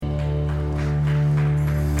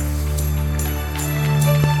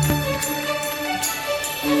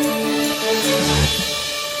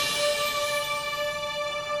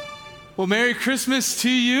Well, Merry Christmas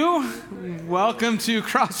to you. Welcome to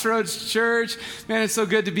Crossroads Church. Man, it's so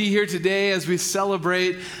good to be here today as we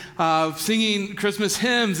celebrate singing Christmas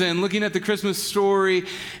hymns and looking at the Christmas story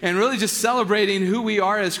and really just celebrating who we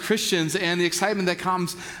are as Christians and the excitement that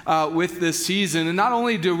comes with this season. And not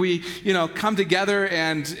only do we, come together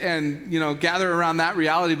and gather around that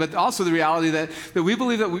reality, but also the reality that we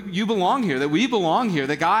believe that you belong here, that we belong here,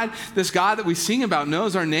 that God, this God that we sing about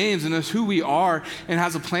knows our names and knows who we are and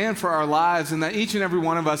has a plan for our lives, and that each and every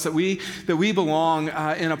one of us, that we belong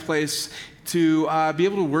in a place to be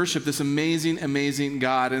able to worship this amazing, amazing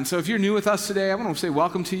God. And so if you're new with us today, I want to say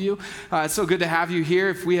welcome to you. It's so good to have you here.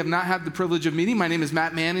 If we have not had the privilege of meeting, my name is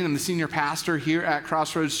Matt Manning. I'm the senior pastor here at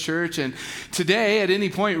Crossroads Church. And today, at any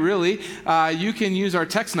point really, you can use our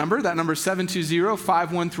text number. That number is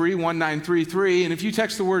 720-513-1933. And if you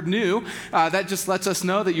text the word new, that just lets us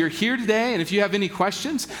know that you're here today. And if you have any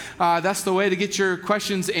questions, that's the way to get your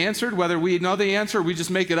questions answered, whether we know the answer or we just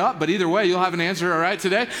make it up. But either way, you'll have an answer, all right,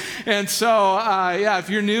 today. And so, if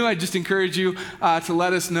you're new, I just encourage you to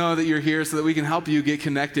let us know that you're here so that we can help you get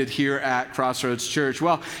connected here at Crossroads Church.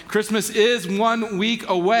 Well, Christmas is 1 week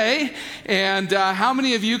away, and how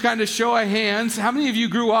many of you, kind of show of hands, how many of you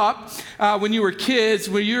grew up when you were kids,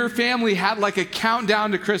 where your family had like a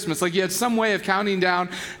countdown to Christmas, like you had some way of counting down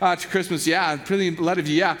to Christmas? Yeah, pretty a lot of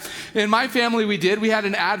you, yeah. In my family, we had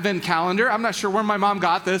an Advent calendar. I'm not sure where my mom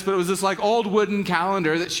got this, but it was this like old wooden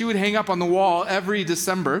calendar that she would hang up on the wall every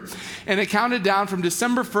December, and it counted down from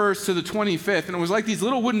December 1st to the 25th, and it was like these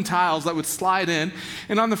little wooden tiles that would slide in,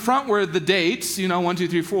 and on the front were the dates, 1, 2,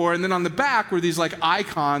 3, 4, and then on the back were these like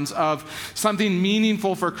icons of something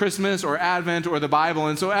meaningful for Christmas or Advent or the Bible.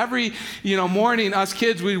 And so every, morning, us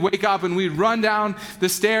kids, we'd wake up and we'd run down the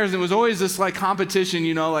stairs, and it was always this like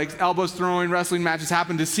competition, like elbows throwing, wrestling matches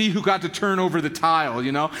happened to see who got to turn over the tile,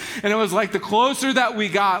 and it was like the closer that we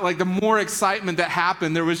got, like the more excitement that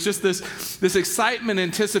happened. There was just this excitement,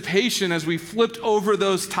 anticipation as we flipped over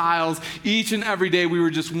those tiles each and every day. We were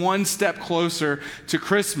just one step closer to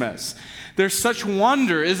Christmas. There's such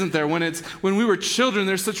wonder, isn't there? When we were children,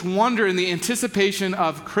 there's such wonder in the anticipation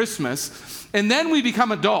of Christmas. And then we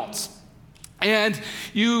become adults. And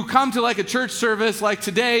you come to like a church service like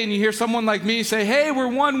today, and you hear someone like me say, "Hey, we're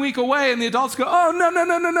 1 week away," and the adults go, "Oh, no, no,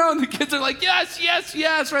 no, no, no." And the kids are like, "Yes, yes,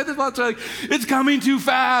 yes," right? The adults are like, "It's coming too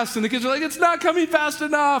fast." And the kids are like, "It's not coming fast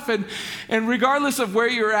enough." And regardless of where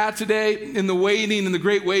you're at today in the waiting and the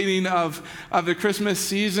great waiting of the Christmas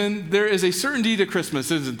season, there is a certainty to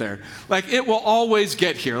Christmas, isn't there? Like it will always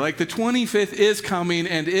get here. Like the 25th is coming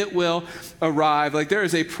and it will arrive. Like there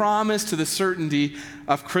is a promise to the certainty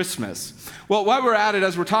of Christmas. Well, while we're at it,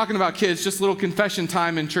 as we're talking about kids, just a little confession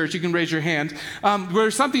time in church. You can raise your hand.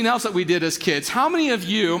 There's something else that we did as kids. How many of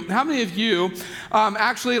you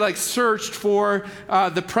actually like searched for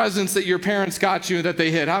the presents that your parents got you that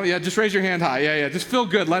they hid? Yeah, just raise your hand high. Yeah. Just feel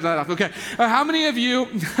good. Let that off. Okay. How many of you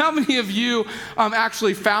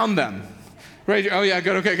actually found them? Right? Oh, yeah,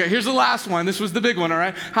 good. Okay. Here's the last one. This was the big one, all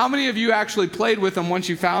right? How many of you actually played with them once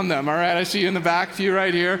you found them? All right, I see you in the back, few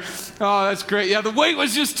right here. Oh, that's great. Yeah, the wait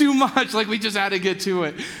was just too much. Like, we just had to get to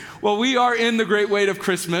it. Well, we are in the great wait of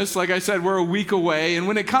Christmas. Like I said, we're a week away. And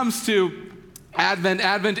when it comes to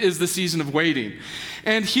Advent is the season of waiting.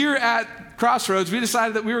 And here at Crossroads, we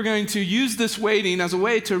decided that we were going to use this waiting as a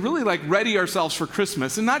way to really like ready ourselves for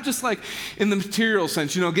Christmas, and not just like in the material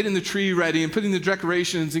sense, getting the tree ready and putting the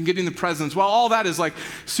decorations and getting the presents. Well, all that is like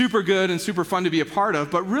super good and super fun to be a part of,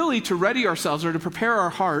 but really to ready ourselves or to prepare our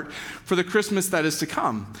heart for the Christmas that is to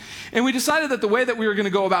come. And we decided that the way that we were going to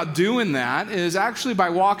go about doing that is actually by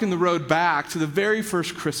walking the road back to the very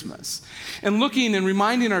first Christmas and looking and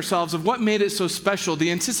reminding ourselves of what made it so special, the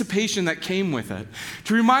anticipation that came with it,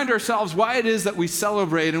 to remind ourselves why it is that we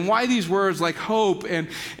celebrate and why these words like hope and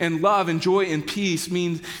love and joy and peace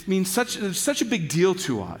mean such a big deal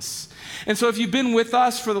to us. And so if you've been with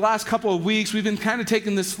us for the last couple of weeks, we've been kind of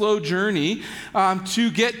taking this slow journey to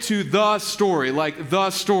get to the story,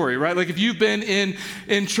 right? Like if you've been in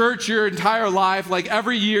church your entire life, like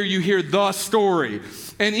every year you hear the story.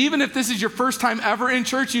 And even if this is your first time ever in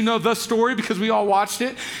church, you know the story because we all watched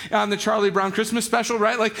it on the Charlie Brown Christmas special,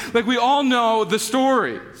 right? Like we all know the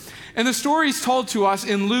story. And the story is told to us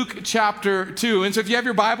in Luke chapter 2. And so if you have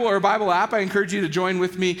your Bible or a Bible app, I encourage you to join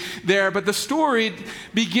with me there. But the story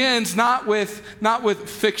begins not with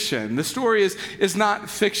fiction. The story is not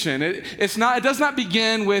fiction. It does not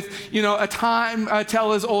begin with, a time, a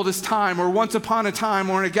tale as old as time, or once upon a time,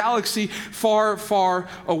 or in a galaxy far, far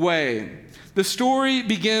away. The story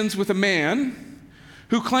begins with a man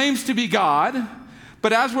who claims to be God,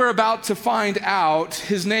 but as we're about to find out,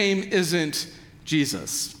 his name isn't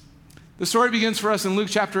Jesus. The story begins for us in Luke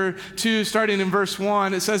chapter 2, starting in verse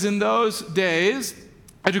 1. It says, "In those days,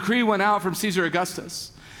 a decree went out from Caesar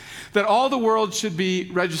Augustus that all the world should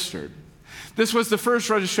be registered. This was the first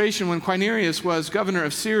registration when Quirinius was governor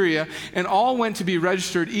of Syria, and all went to be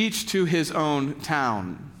registered, each to his own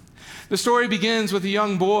town." The story begins with a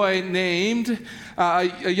young boy named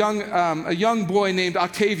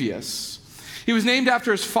Octavius. He was named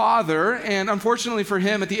after his father, and unfortunately for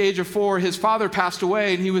him, at the age of 4, his father passed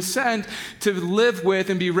away, and he was sent to live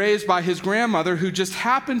with and be raised by his grandmother, who just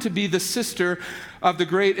happened to be the sister of the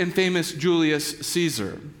great and famous Julius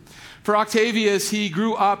Caesar. For Octavius, he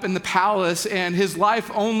grew up in the palace, and his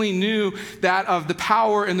life only knew that of the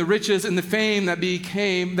power and the riches and the fame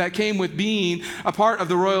that came with being a part of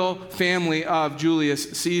the royal family of Julius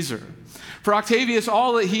Caesar. For Octavius,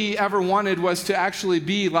 all that he ever wanted was to actually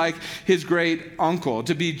be like his great uncle,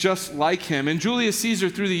 to be just like him. And Julius Caesar,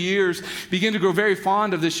 through the years, began to grow very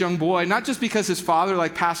fond of this young boy, not just because his father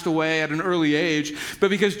passed away at an early age, but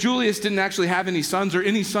because Julius didn't actually have any sons or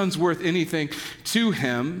any sons worth anything to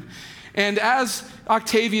him. And as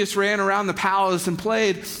Octavius ran around the palace and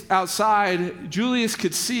played outside, Julius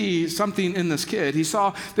could see something in this kid. He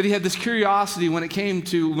saw that he had this curiosity when it came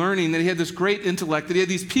to learning, that he had this great intellect, that he had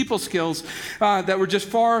these people skills that were just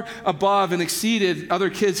far above and exceeded other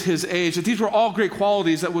kids his age, that these were all great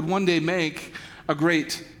qualities that would one day make a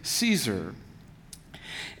great Caesar.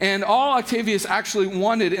 And all Octavius actually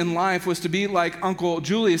wanted in life was to be like Uncle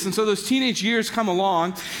Julius. And so those teenage years come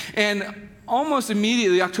along, and almost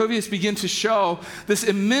immediately, Octavius began to show this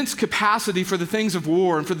immense capacity for the things of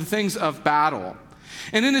war and for the things of battle.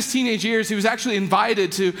 And in his teenage years, he was actually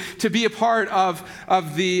invited to be a part of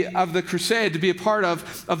the crusade, to be a part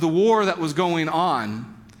of the war that was going on.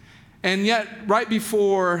 And yet, right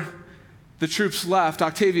before the troops left,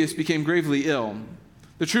 Octavius became gravely ill.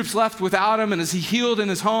 The troops left without him, and as he healed in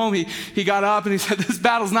his home, he got up and he said, "This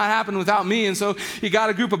battle's not happening without me." And so he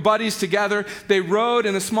got a group of buddies together. They rowed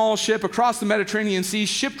in a small ship across the Mediterranean Sea,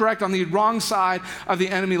 shipwrecked on the wrong side of the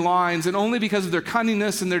enemy lines. And only because of their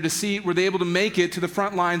cunningness and their deceit were they able to make it to the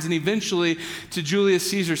front lines and eventually to Julius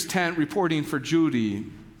Caesar's tent reporting for duty.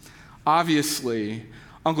 Obviously,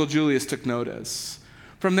 Uncle Julius took notice.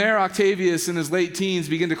 From there, Octavius in his late teens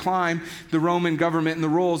began to climb the Roman government and the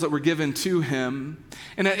roles that were given to him.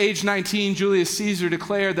 And at age 19, Julius Caesar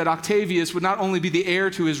declared that Octavius would not only be the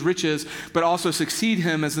heir to his riches, but also succeed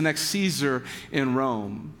him as the next Caesar in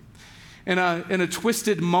Rome. In a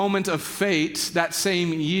twisted moment of fate, that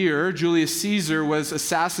same year, Julius Caesar was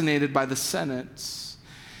assassinated by the Senate.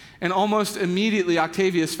 And almost immediately,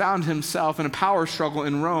 Octavius found himself in a power struggle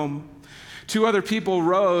in Rome. Two other people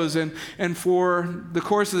rose, and for the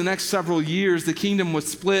course of the next several years, the kingdom was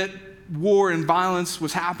split. War and violence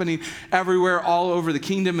was happening everywhere, all over the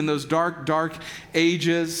kingdom in those dark, dark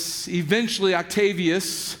ages. Eventually,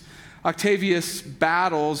 Octavius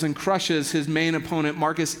battles and crushes his main opponent,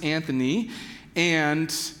 Marcus Antony,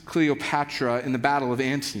 and Cleopatra in the Battle of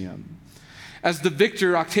Antium. As the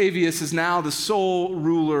victor, Octavius is now the sole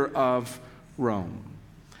ruler of Rome.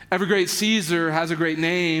 Every great Caesar has a great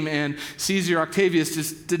name, and Caesar Octavius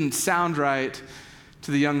just didn't sound right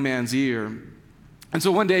to the young man's ear. And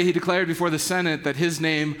so one day he declared before the Senate that his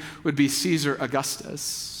name would be Caesar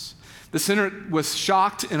Augustus. The Senate was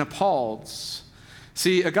shocked and appalled.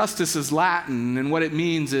 See, Augustus is Latin, and what it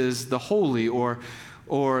means is the holy or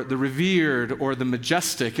the revered or the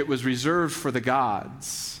majestic. It was reserved for the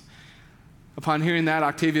gods. Upon hearing that,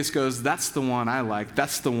 Octavius goes, "That's the one I like.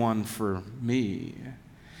 That's the one for me."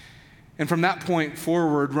 And from that point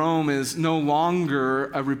forward, Rome is no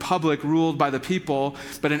longer a republic ruled by the people,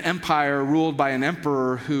 but an empire ruled by an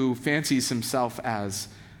emperor who fancies himself as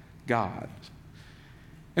God.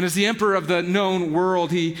 And as the emperor of the known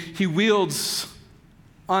world, he wields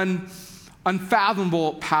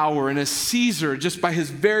unfathomable power. And as Caesar, just by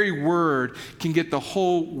his very word, can get the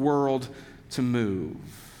whole world to move.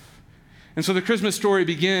 And so the Christmas story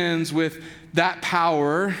begins with that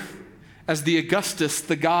power as the Augustus,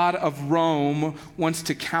 the god of Rome, wants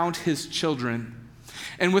to count his children.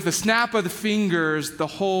 And with a snap of the fingers, the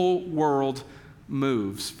whole world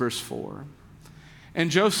moves. Verse 4.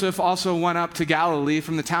 And Joseph also went up to Galilee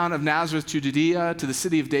from the town of Nazareth to Judea to the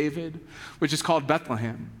city of David, which is called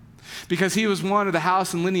Bethlehem, because he was one of the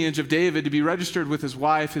house and lineage of David, to be registered with his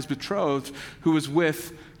wife, his betrothed, who was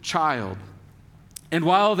with child. And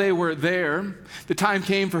while they were there, the time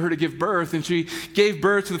came for her to give birth, and she gave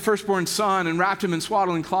birth to the firstborn son and wrapped him in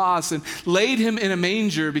swaddling cloths and laid him in a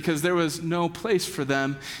manger because there was no place for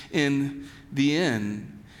them in the inn.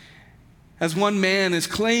 as one man is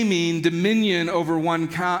claiming dominion over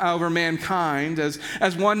mankind,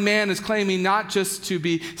 as one man is claiming not just to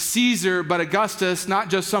be Caesar, but Augustus, not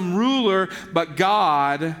just some ruler, but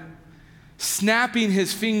God, snapping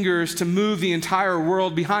his fingers to move the entire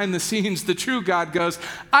world behind the scenes, the true God goes,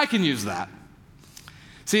 I can use that.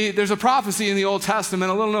 See, there's a prophecy in the Old Testament,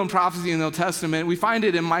 a little known prophecy in the Old Testament. We find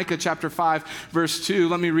it in Micah chapter 5, verse 2.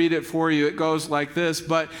 Let me read it for you. It goes like this: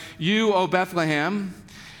 But you, O Bethlehem,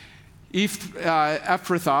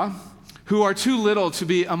 Ephrathah, who are too little to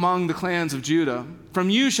be among the clans of Judah, from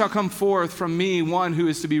you shall come forth from me one who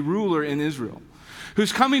is to be ruler in Israel,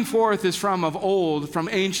 whose coming forth is from of old, from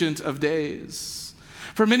ancient of days.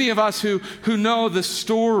 For many of us who know the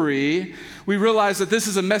story, we realize that this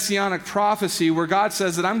is a messianic prophecy where God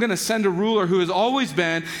says that I'm going to send a ruler who has always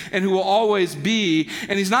been and who will always be,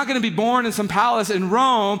 and he's not going to be born in some palace in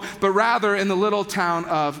Rome, but rather in the little town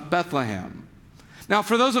of Bethlehem. Now,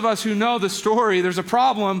 for those of us who know the story, there's a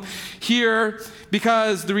problem here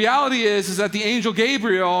because the reality is that the angel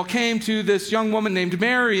Gabriel came to this young woman named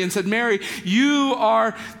Mary and said, Mary, you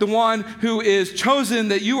are the one who is chosen,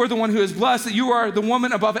 that you are the one who is blessed, that you are the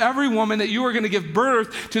woman above every woman, that you are going to give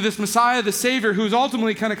birth to this Messiah, the Savior, who's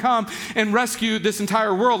ultimately going to come and rescue this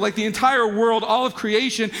entire world. Like the entire world, all of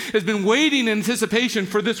creation has been waiting in anticipation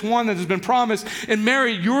for this one that has been promised. And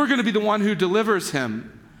Mary, you're going to be the one who delivers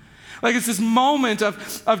him. Like it's this moment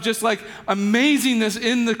of just like amazingness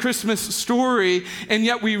in the Christmas story, and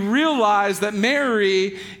yet we realize that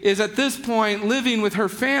Mary is at this point living with her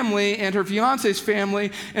family and her fiance's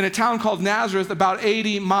family in a town called Nazareth, about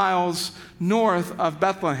 80 miles north of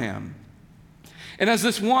Bethlehem. And as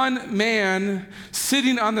this one man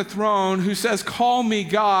sitting on the throne who says, call me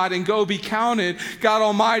God and go be counted, God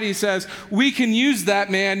Almighty says, we can use that,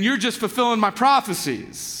 man, you're just fulfilling my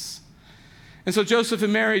prophecies. And so Joseph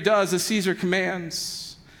and Mary does as Caesar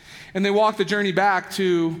commands. And they walk the journey back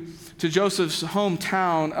to Joseph's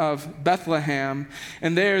hometown of Bethlehem.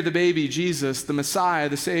 And there the baby Jesus, the Messiah,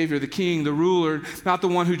 the Savior, the King, the ruler, not the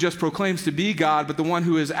one who just proclaims to be God, but the one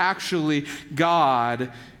who is actually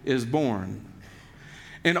God, is born.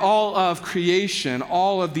 And all of creation,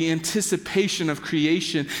 all of the anticipation of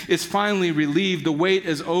creation is finally relieved. The wait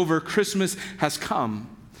is over. Christmas has come.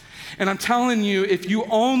 And I'm telling you, if you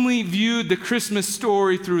only viewed the Christmas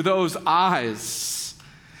story through those eyes,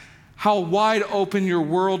 how wide open your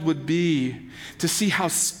world would be to see how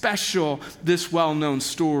special this well-known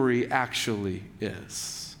story actually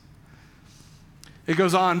is. It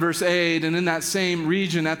goes on, verse 8, and in that same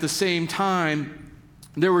region at the same time,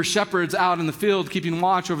 there were shepherds out in the field keeping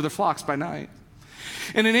watch over their flocks by night.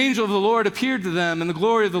 And an angel of the Lord appeared to them, and the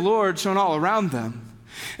glory of the Lord shone all around them.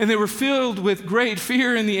 And they were filled with great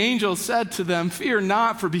fear, and the angel said to them, fear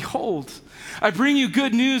not, for behold, I bring you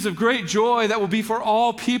good news of great joy that will be for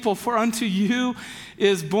all people. For unto you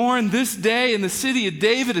is born this day in the city of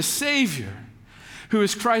David a Savior, who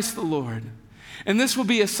is Christ the Lord. And this will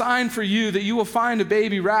be a sign for you, that you will find a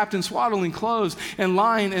baby wrapped in swaddling clothes and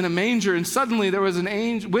lying in a manger. And suddenly there was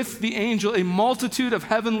with the angel a multitude of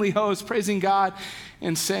heavenly hosts praising God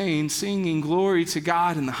and singing glory to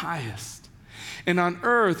God in the highest. And on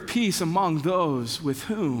earth, peace among those with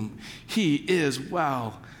whom he is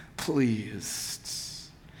well pleased.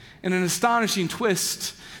 In an astonishing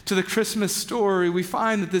twist to the Christmas story, we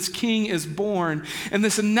find that this king is born. And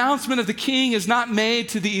this announcement of the king is not made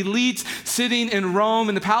to the elites sitting in Rome,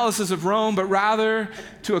 in the palaces of Rome, but rather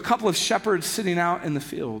to a couple of shepherds sitting out in the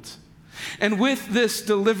fields. And with this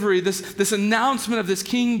delivery, this announcement of this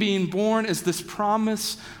king being born, is this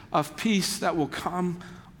promise of peace that will come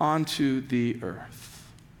onto the earth.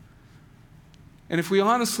 And if we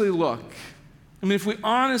honestly look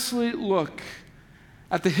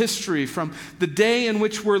at the history from the day in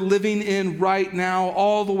which we're living in right now,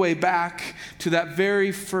 all the way back to that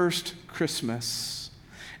very first Christmas,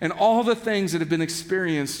 and all the things that have been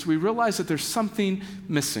experienced, we realize that there's something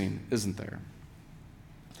missing, isn't there?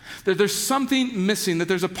 That there's something missing, that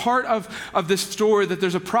there's a part of this story, that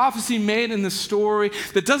there's a prophecy made in this story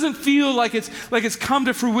that doesn't feel like it's come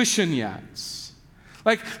to fruition yet.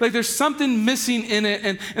 Like there's something missing in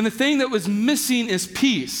it, and the thing that was missing is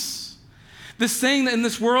peace. This thing that in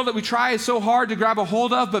this world that we try so hard to grab a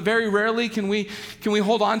hold of, but very rarely can we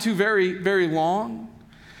hold on to very, very long.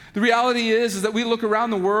 The reality is that we look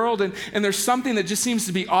around the world and there's something that just seems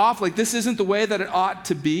to be off, like this isn't the way that it ought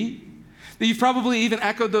to be. That you've probably even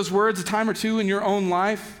echoed those words a time or two in your own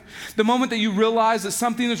life. The moment that you realize that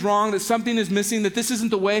something is wrong, that something is missing, that this isn't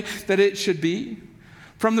the way that it should be.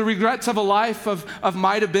 From the regrets of a life of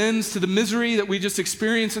might have beens to the misery that we just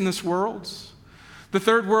experience in this world. The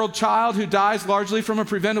third world child who dies largely from a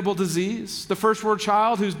preventable disease. The first world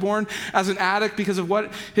child who's born as an addict because of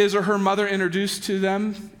what his or her mother introduced to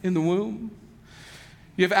them in the womb.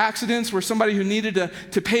 You have accidents where somebody who needed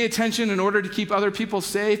to pay attention in order to keep other people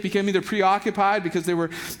safe became either preoccupied because they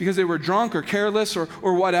were drunk or careless or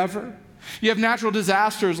whatever. You have natural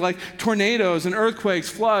disasters like tornadoes and earthquakes,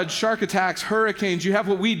 floods, shark attacks, hurricanes. You have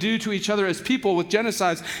what we do to each other as people with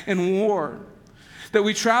genocides and war. That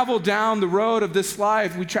we travel down the road of this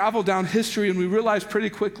life, we travel down history, and we realize pretty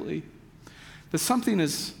quickly that something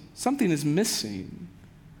is missing.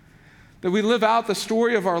 That we live out the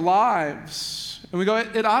story of our lives, and we go,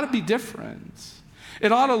 it ought to be different.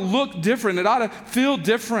 It ought to look different. It ought to feel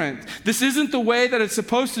different. This isn't the way that it's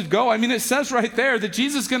supposed to go. I mean, it says right there that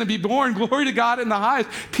Jesus is going to be born, glory to God in the highest,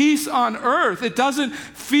 peace on earth. It doesn't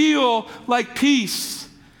feel like peace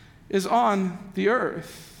is on the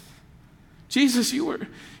earth. Jesus, you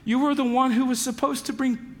were the one who was supposed to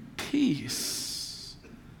bring peace.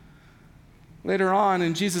 Later on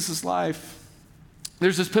in Jesus' life,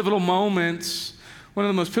 there's this pivotal moment, one of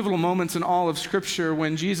the most pivotal moments in all of Scripture,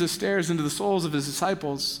 when Jesus stares into the souls of his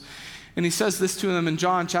disciples. And he says this to them in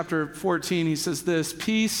John chapter 14. He says this,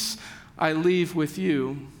 "Peace I leave with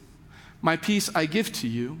you. My peace I give to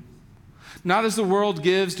you. Not as the world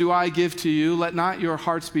gives do I give to you. Let not your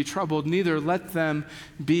hearts be troubled, neither let them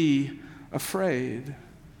be afraid."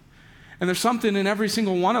 And there's something in every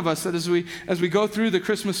single one of us that as we go through the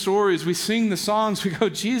Christmas stories, we sing the songs, we go,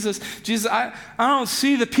 Jesus, I don't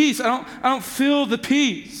see the peace. I don't feel the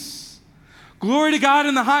peace. Glory to God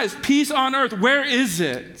in the highest, peace on earth. Where is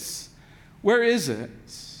it? Where is it?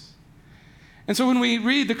 And so when we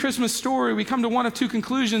read the Christmas story, we come to one of two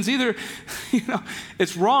conclusions. Either,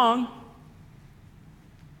 it's wrong,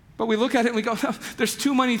 but we look at it and we go, no, there's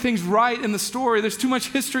too many things right in the story. There's too much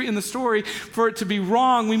history in the story for it to be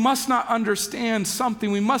wrong. We must not understand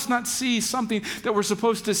something. We must not see something that we're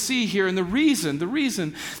supposed to see here. And the reason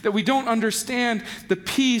that we don't understand the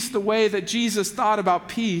peace the way that Jesus thought about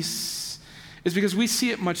peace is because we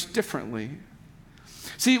see it much differently.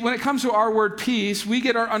 See, when it comes to our word peace, we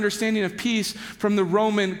get our understanding of peace from the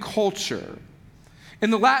Roman culture.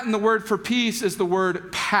 In the Latin, the word for peace is the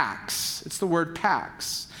word pax. It's the word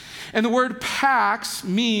pax. And the word pax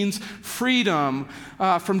means freedom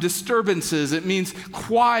from disturbances. It means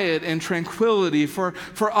quiet and tranquility. For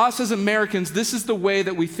us as Americans, this is the way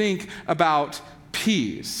that we think about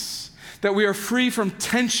peace. That we are free from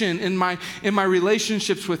tension in my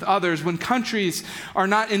relationships with others. When countries are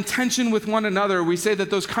not in tension with one another, we say that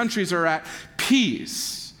those countries are at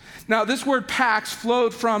peace. Now, this word pax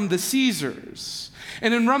flowed from the Caesars.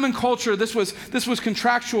 And in Roman culture, this was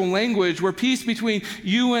contractual language where peace between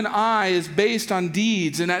you and I is based on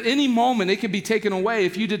deeds. And at any moment, it could be taken away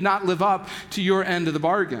if you did not live up to your end of the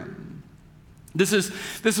bargain. This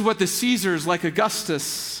is what the Caesars, like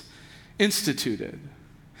Augustus, instituted.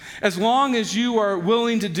 As long as you are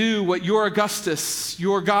willing to do what your Augustus,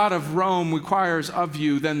 your God of Rome, requires of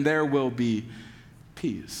you, then there will be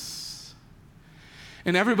peace.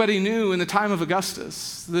 And everybody knew in the time of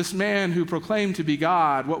Augustus, this man who proclaimed to be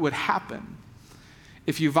God, what would happen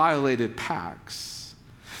if you violated pax.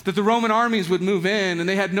 That the Roman armies would move in and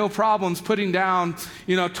they had no problems putting down,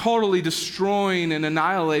 totally destroying and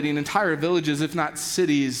annihilating entire villages, if not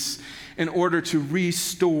cities, in order to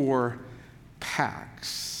restore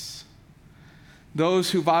pax. Those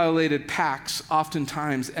who violated pax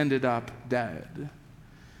oftentimes ended up dead.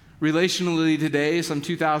 Relationally today, some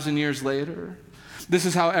 2,000 years later, this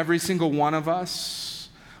is how every single one of us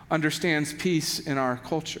understands peace in our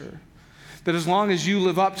culture. That as long as you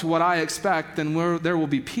live up to what I expect, then there will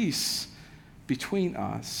be peace between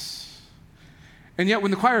us. And yet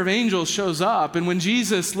when the choir of angels shows up and when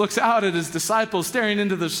Jesus looks out at his disciples staring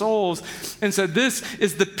into their souls and said, "This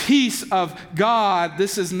is the peace of God,"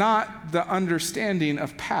 this is not the understanding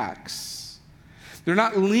of pax. They're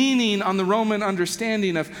not leaning on the Roman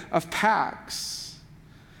understanding of pax.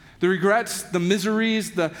 The regrets, the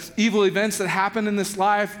miseries, the evil events that happen in this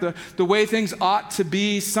life, the way things ought to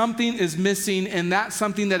be, something is missing, and that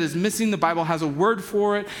something that is missing, the Bible has a word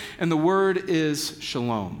for it, and the word is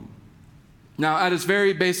shalom. Now, at its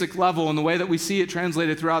very basic level, and the way that we see it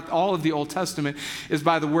translated throughout all of the Old Testament is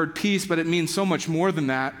by the word peace, but it means so much more than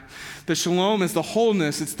that. The shalom is the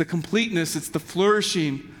wholeness, it's the completeness, it's the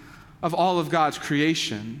flourishing of all of God's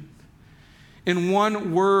creation. In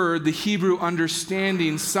one word, the Hebrew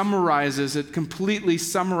understanding completely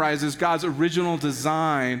summarizes God's original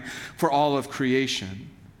design for all of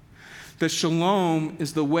creation. The shalom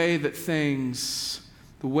is the way that things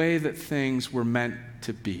were meant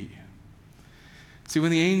to be. See,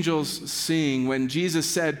 when the angels sing, when Jesus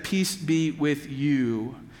said, "Peace be with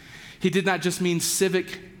you," he did not just mean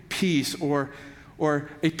civic peace or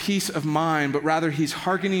a peace of mind, but rather he's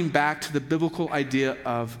hearkening back to the biblical idea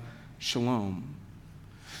of shalom.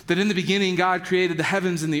 That in the beginning, God created the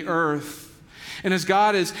heavens and the earth. And as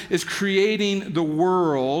God is creating the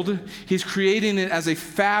world, he's creating it as a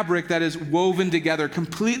fabric that is woven together,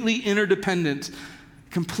 completely interdependent.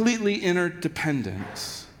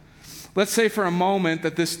 Let's say for a moment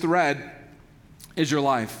that this thread is your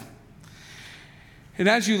life. And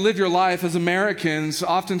as you live your life as Americans,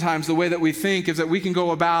 oftentimes the way that we think is that we can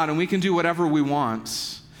go about and we can do whatever we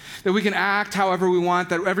want. That we can act however we want,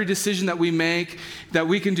 that every decision that we make, that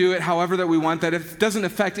we can do it however that we want, that it doesn't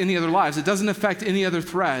affect any other lives. It doesn't affect any other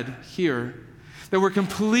thread here. That we're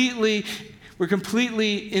completely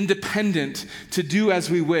independent to do as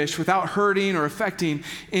we wish without hurting or affecting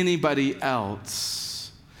anybody else.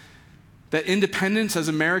 That independence as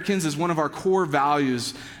Americans is one of our core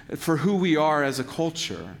values for who we are as a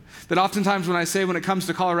culture. That oftentimes when it comes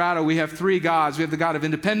to Colorado, we have three gods. We have the God of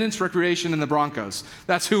independence, recreation, and the Broncos.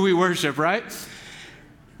 That's who we worship, right?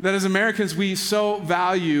 That as Americans, we so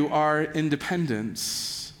value our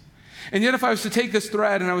independence. And yet if I was to take this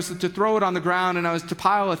thread and I was to throw it on the ground and I was to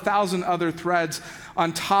pile 1,000 other threads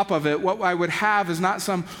on top of it, what I would have is not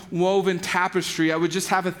some woven tapestry. I would just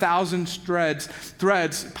have 1,000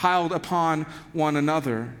 threads piled upon one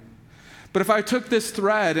another. But if I took this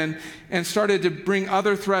thread and started to bring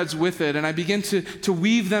other threads with it, and I begin to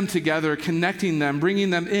weave them together, connecting them, bringing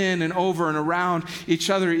them in and over and around each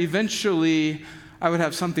other, eventually I would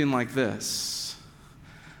have something like this.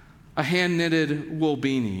 A hand-knitted wool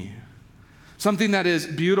beanie. Something that is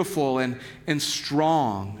beautiful and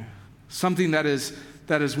strong. Something that is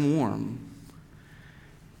warm.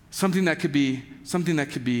 Something that could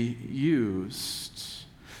be used.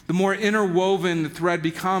 The more interwoven the thread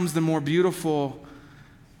becomes, the more beautiful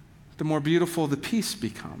the piece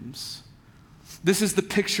becomes. This is the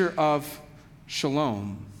picture of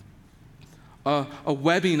shalom. A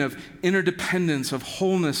webbing of interdependence, of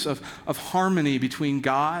wholeness, of harmony between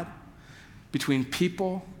God, between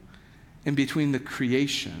people, and between the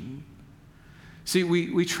creation. See,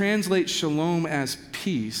 we translate shalom as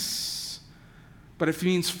peace, but it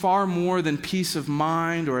means far more than peace of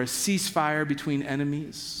mind or a ceasefire between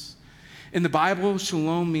enemies. In the Bible,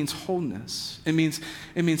 shalom means wholeness. It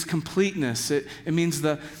means completeness. It means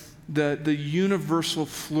the universal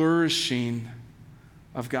flourishing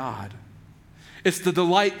of God. It's the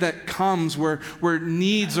delight that comes where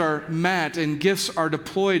needs are met and gifts are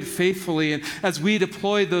deployed faithfully. And as we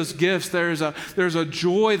deploy those gifts, there's a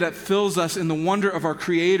joy that fills us in the wonder of our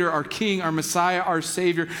Creator, our King, our Messiah, our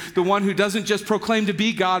Savior, the one who doesn't just proclaim to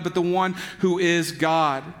be God, but the one who is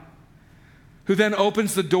God, who then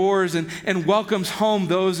opens the doors and welcomes home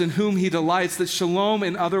those in whom he delights. That shalom,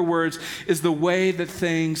 in other words, is the way that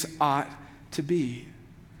things ought to be.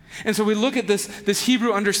 And so we look at this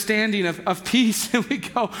Hebrew understanding of peace and we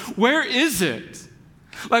go, where is it?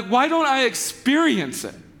 Like, why don't I experience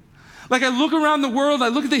it? Like, I look around the world, I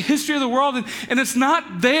look at the history of the world, and it's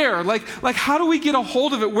not there. Like how do we get a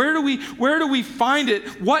hold of it? Where do we find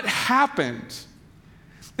it? What happened?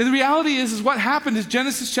 And the reality is what happened is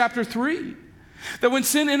Genesis chapter 3. That when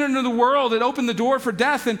sin entered into the world, it opened the door for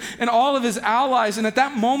death and all of his allies. And at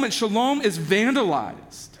that moment, shalom is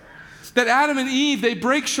vandalized. That Adam and Eve, they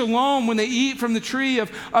break shalom when they eat from the tree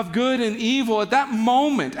of good and evil. At that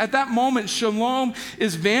moment, shalom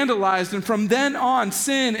is vandalized. And from then on,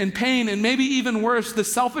 sin and pain, and maybe even worse, the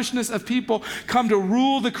selfishness of people come to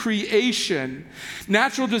rule the creation.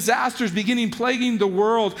 Natural disasters beginning plaguing the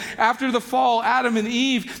world. After the fall, Adam and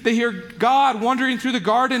Eve, they hear God wandering through the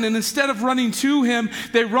garden, and instead of running to him,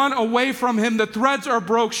 they run away from him. The threads are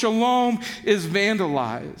broke. Shalom is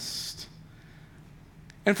vandalized.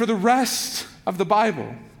 And for the rest of the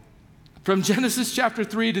Bible, from Genesis chapter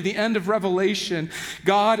 3 to the end of Revelation,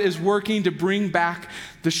 God is working to bring back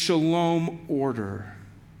the shalom order.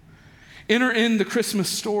 Enter in the Christmas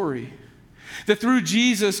story. That through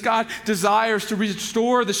Jesus, God desires to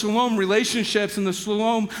restore the shalom relationships and the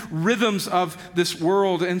shalom rhythms of this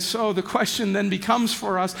world. And so the question then becomes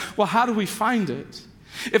for us, well, how do we find it?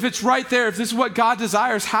 If it's right there, if this is what God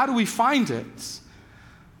desires, how do we find it?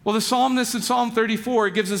 Well, the psalmist in Psalm 34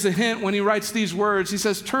 gives us a hint when he writes these words. He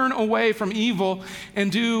says, turn away from evil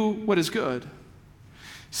and do what is good.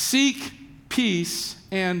 Seek peace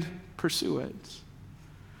and pursue it.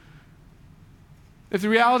 If the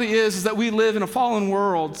reality is that we live in a fallen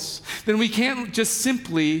world, then we can't just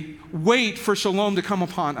simply wait for shalom to come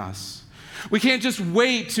upon us. We can't just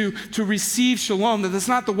wait to receive shalom. That's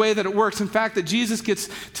not the way that it works. In fact, that Jesus gets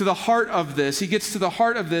to the heart of this. He gets to the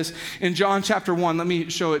heart of this in John chapter 1. Let me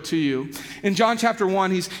show it to you. In John chapter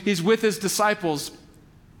 1, he's with his disciples,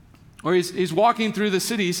 or he's walking through the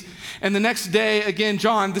cities. And the next day, again,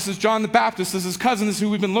 this is John the Baptist, this is his cousin, this is who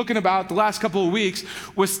we've been looking about the last couple of weeks,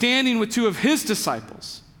 was standing with two of his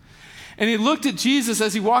disciples. And he looked at Jesus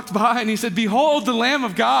as he walked by and he said, "Behold the Lamb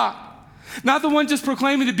of God." Not the one just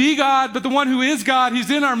proclaiming to be God, but the one who is God.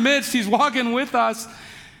 He's in our midst. He's walking with us.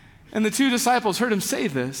 And the two disciples heard him say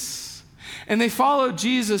this. And they followed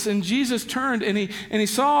Jesus, and Jesus turned and he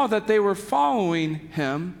saw that they were following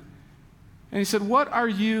him. And he said, "What are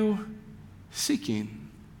you seeking?"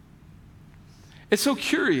 It's so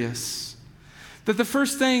curious that the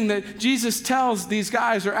first thing that Jesus tells these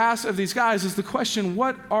guys or asks of these guys is the question,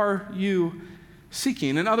 what are you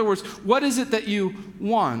seeking? In other words, what is it that you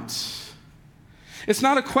want? It's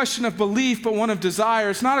not a question of belief, but one of desire.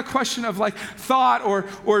 It's not a question of like thought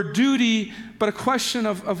or duty, but a question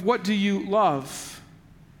of what do you love?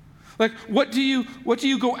 Like, what do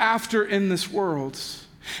you go after in this world?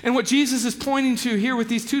 And what Jesus is pointing to here with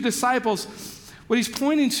these two disciples, what he's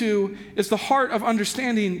pointing to is the heart of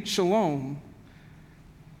understanding shalom.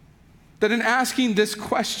 That in asking this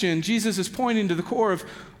question, Jesus is pointing to the core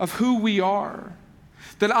of who we are.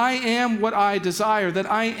 That I am what I desire, that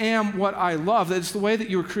I am what I love, that it's the way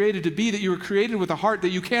that you were created to be, that you were created with a heart that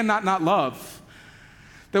you cannot not love.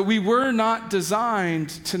 That we were not designed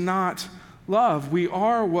to not love. We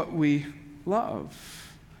are what we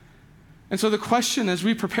love. And so the question as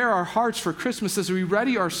we prepare our hearts for Christmas, as we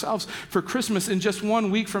ready ourselves for Christmas in just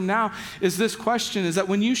 1 week from now, is this question, is that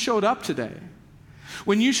when you showed up today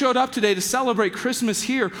to celebrate Christmas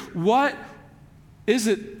here, what is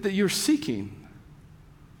it that you're seeking?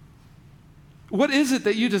 What is it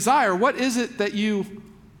that you desire? What is it that you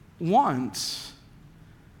want?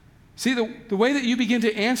 See, the way that you begin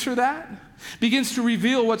to answer that begins to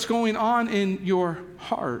reveal what's going on in your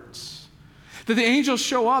hearts. That the angels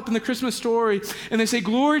show up in the Christmas story and they say,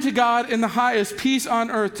 "Glory to God in the highest, peace on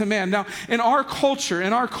earth to man." Now, in our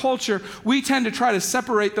culture, we tend to try to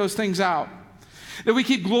separate those things out. That we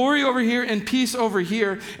keep glory over here and peace over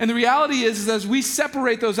here. And the reality is as we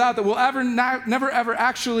separate those out, that we'll never ever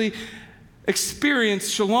actually experience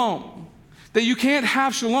shalom. That you can't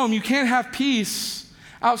have shalom, you can't have peace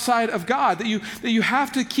outside of God. That you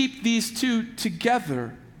have to keep these two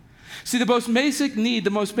together. See, the most basic need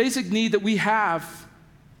that we have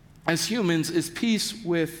as humans is peace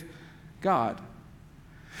with God.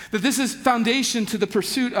 That this is foundation to the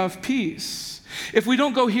pursuit of peace. If we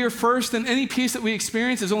don't go here first, then any peace that we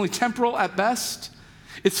experience is only temporal at best.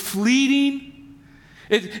 It's fleeting.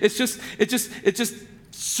 It's just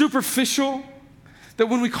superficial. That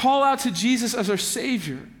when we call out to Jesus as our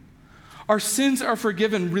Savior, our sins are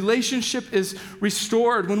forgiven, relationship is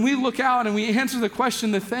restored. When we look out and we answer the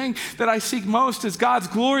question, the thing that I seek most is God's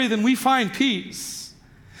glory, then we find peace.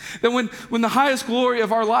 That when the highest glory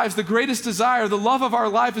of our lives, the greatest desire, the love of our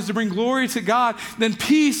life is to bring glory to God, then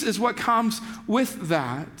peace is what comes with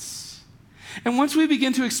that. And once we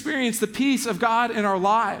begin to experience the peace of God in our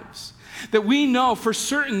lives, that we know for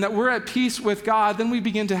certain that we're at peace with God, then we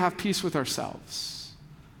begin to have peace with ourselves.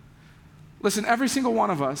 Listen, every single one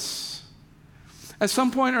of us, at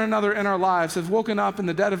some point or another in our lives, have woken up in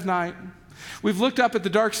the dead of night. We've looked up at the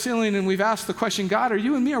dark ceiling and we've asked the question, "God, are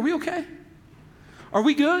you and me, are we okay? Are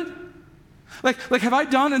we good? Like have I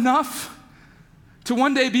done enough to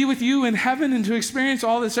one day be with you in heaven and to experience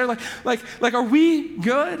all this there? Like are we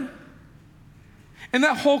good?" And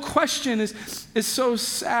that whole question is so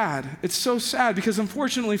sad. It's so sad because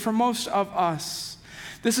unfortunately for most of us,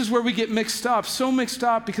 this is where we get mixed up, so mixed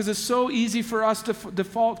up because it's so easy for us to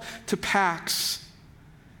default to packs.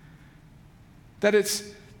 That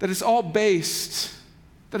it's all based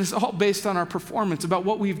on our performance, about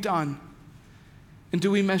what we've done. And do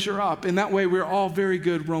we measure up? In that way, we're all very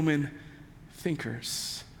good Roman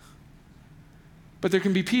thinkers. But there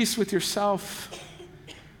can be peace with yourself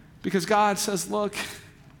because God says, look,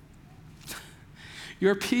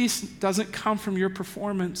 your peace doesn't come from your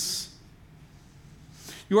performance.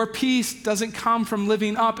 Your peace doesn't come from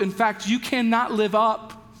living up. In fact, you cannot live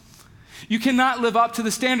up. You cannot live up to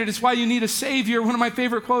the standard. It's why you need a Savior. One of my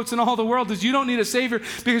favorite quotes in all the world is, you don't need a Savior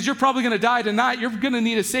because you're probably going to die tonight. You're going to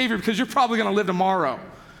need a Savior because you're probably going to live tomorrow.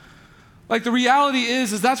 Like the reality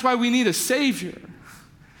is that's why we need a Savior.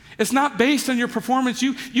 It's not based on your performance.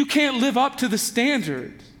 You can't live up to the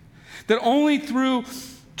standard. That only through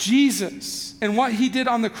Jesus and what He did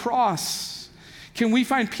on the cross can we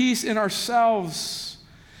find peace in ourselves,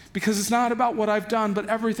 because it's not about what I've done, but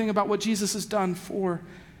everything about what Jesus has done for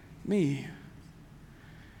me.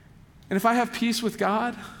 And if I have peace with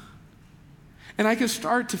God, and I can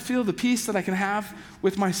start to feel the peace that I can have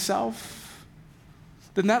with myself,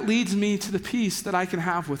 then that leads me to the peace that I can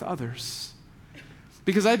have with others.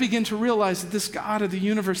 Because I begin to realize that this God of the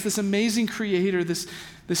universe, this amazing creator, this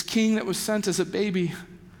king that was sent as a baby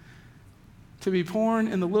to be born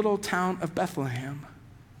in the little town of Bethlehem,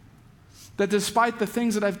 that despite the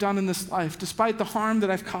things that I've done in this life, despite the harm that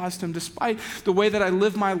I've caused him, despite the way that I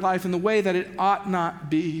live my life and the way that it ought not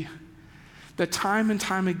be, that time and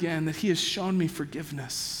time again that he has shown me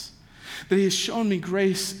forgiveness, that he has shown me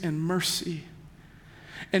grace and mercy.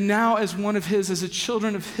 And now as one of his, as a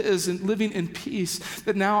children of his, and living in peace,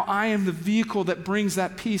 that now I am the vehicle that brings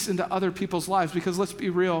that peace into other people's lives. Because let's be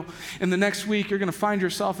real, in the next week, you're going to find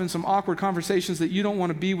yourself in some awkward conversations that you don't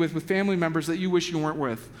want to be with family members that you wish you weren't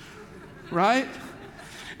with, right?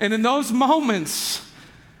 And in those moments,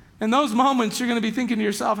 you're going to be thinking to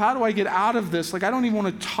yourself, how do I get out of this? Like, I don't even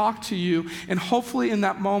want to talk to you. And hopefully in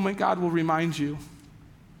that moment, God will remind you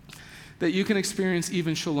that you can experience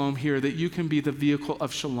even shalom here, that you can be the vehicle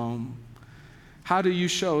of shalom. How do you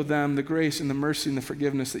show them the grace and the mercy and the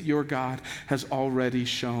forgiveness that your God has already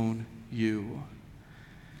shown you?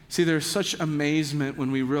 See, there's such amazement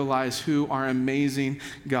when we realize who our amazing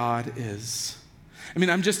God is. I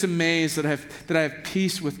mean, I'm just amazed that I have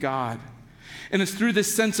peace with God. And it's through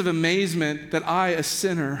this sense of amazement that I, a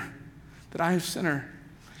sinner,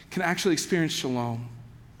 can actually experience shalom.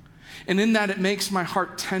 And in that, it makes my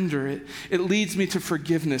heart tender. It leads me to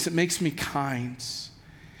forgiveness. It makes me kind.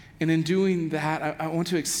 And in doing that, I want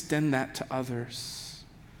to extend that to others.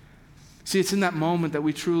 See, it's in that moment that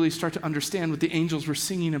we truly start to understand what the angels were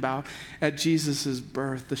singing about at Jesus'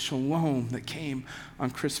 birth, the shalom that came on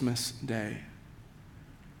Christmas Day.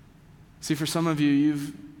 See, for some of you,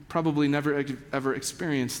 you've probably never ever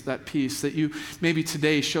experienced that peace, that you maybe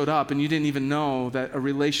today showed up and you didn't even know that a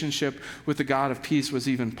relationship with the God of peace was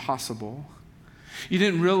even possible. You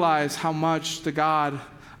didn't realize how much the God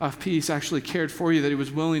of peace actually cared for you, that he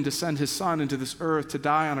was willing to send his son into this earth to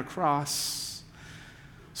die on a cross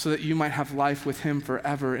so that you might have life with him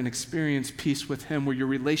forever and experience peace with him, where your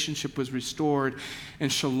relationship was restored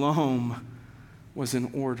and shalom was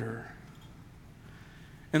in order.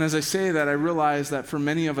 And as I say that, I realize that for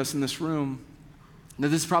many of us in this room, that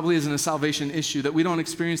this probably isn't a salvation issue, that we don't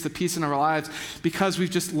experience the peace in our lives because we've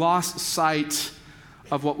just lost sight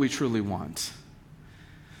of what we truly want.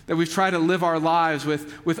 That we've tried to live our lives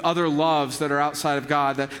with other loves that are outside of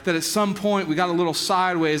God, that at some point we got a little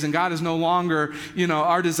sideways and God is no longer,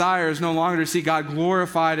 our desire is no longer to see God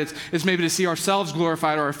glorified. It's maybe to see ourselves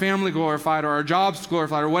glorified or our family glorified or our jobs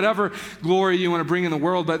glorified or whatever glory you want to bring in the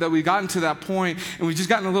world, but that we've gotten to that point and we've just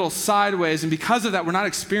gotten a little sideways, and because of that, we're not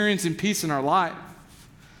experiencing peace in our life.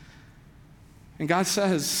 And God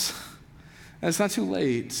says, it's not too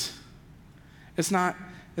late. It's not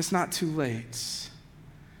too late.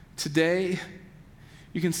 Today,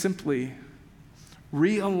 you can simply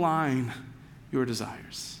realign your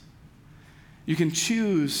desires. You can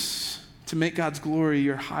choose to make God's glory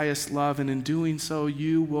your highest love, and in doing so,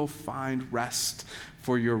 you will find rest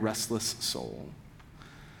for your restless soul.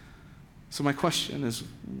 So my question is,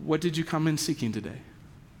 what did you come in seeking today?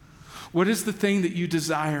 What is the thing that you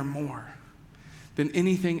desire more than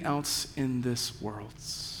anything else in this world?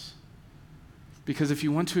 Because if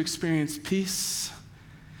you want to experience peace,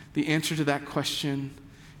 the answer to that question,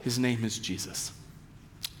 his name is Jesus.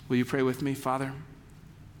 Will you pray with me, Father?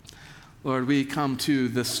 Lord, we come to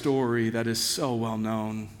the story that is so well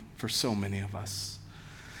known for so many of us.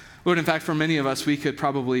 Lord, in fact, for many of us, we could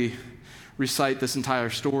probably recite this entire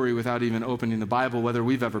story without even opening the Bible, whether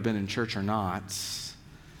we've ever been in church or not.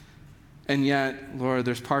 And yet, Lord,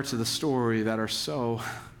 there's parts of the story that are so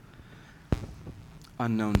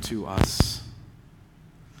unknown to us.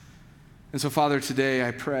 And so, Father, today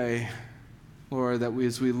I pray, Lord, that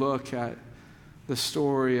as we look at the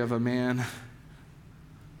story of a man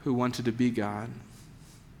who wanted to be God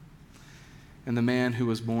and the man who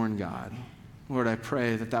was born God, Lord, I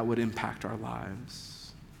pray that that would impact our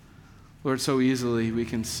lives. Lord, so easily we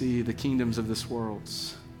can see the kingdoms of this world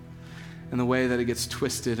and the way that it gets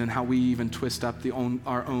twisted and how we even twist up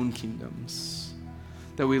our own kingdoms,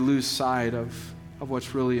 that we lose sight of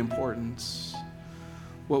what's really important,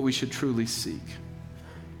 what we should truly seek.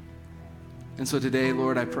 And so today,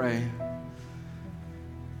 Lord, I pray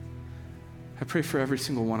for every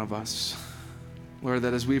single one of us, Lord,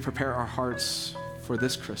 that as we prepare our hearts for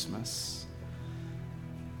this Christmas,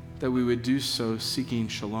 that we would do so seeking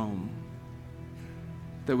shalom,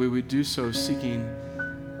 that we would do so seeking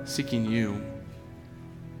you,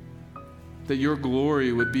 that your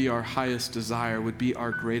glory would be our highest desire, would be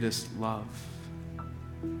our greatest love.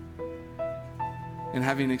 And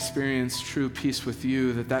having experienced true peace with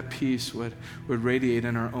you, that peace would radiate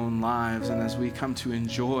in our own lives. And as we come to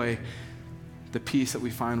enjoy the peace that we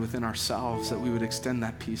find within ourselves, that we would extend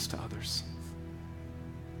that peace to others.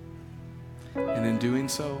 And in doing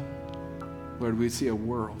so, Lord, we'd see a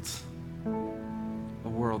world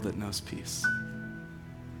that knows peace.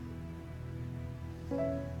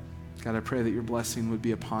 God, I pray that your blessing would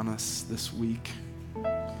be upon us this week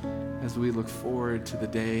as we look forward to the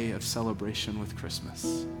day of celebration with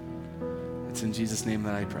Christmas. It's in Jesus' name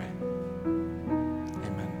that I pray.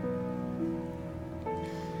 Amen.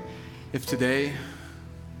 If today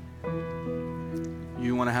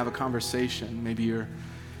you want to have a conversation, maybe you're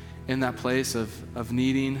in that place of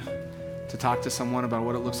needing to talk to someone about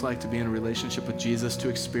what it looks like to be in a relationship with Jesus, to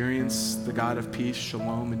experience the God of peace,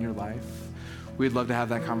 shalom, in your life, we'd love to have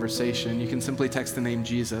that conversation. You can simply text the name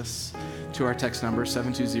Jesus to our text number,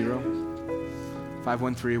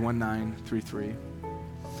 720-513-1933.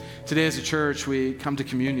 Today as a church, we come to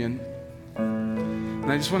communion.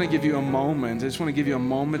 And I just want to give you a moment. I just want to give you a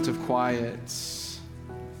moment of quiet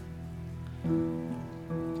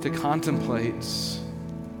to contemplate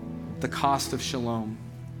the cost of shalom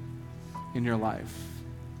in your life,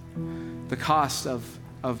 the cost of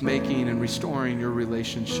making and restoring your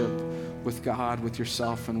relationship with God, with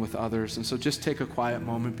yourself, and with others. And so just take a quiet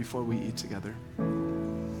moment before we eat together.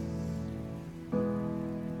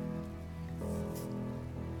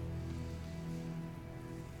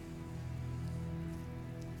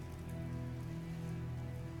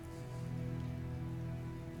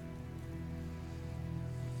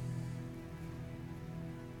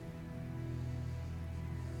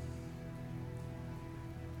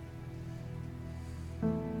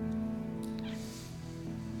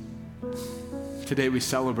 Today we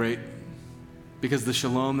celebrate because the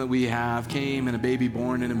shalom that we have came in a baby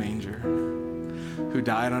born in a manger who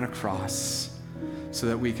died on a cross so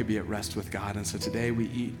that we could be at rest with God. And so today we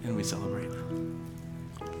eat and we celebrate.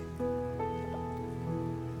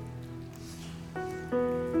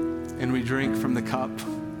 And we drink from the cup,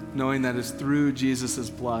 knowing that it's through Jesus'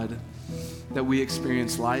 blood that we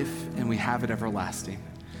experience life and we have it everlasting.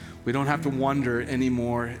 We don't have to wonder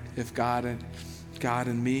anymore if God and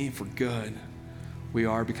me, for good, we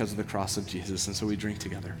are because of the cross of Jesus. And so we drink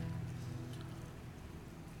together.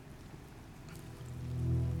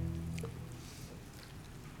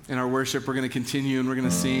 In our worship, we're going to continue and we're going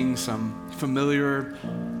to sing some familiar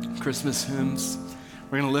Christmas hymns.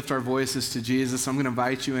 We're going to lift our voices to Jesus. I'm going to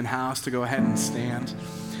invite you in-house to go ahead and stand.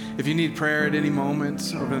 If you need prayer at any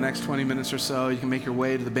moment over the next 20 minutes or so, you can make your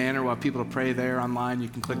way to the banner while people pray there online. You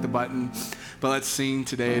can click the button. But let's sing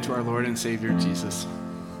today to our Lord and Savior, Jesus.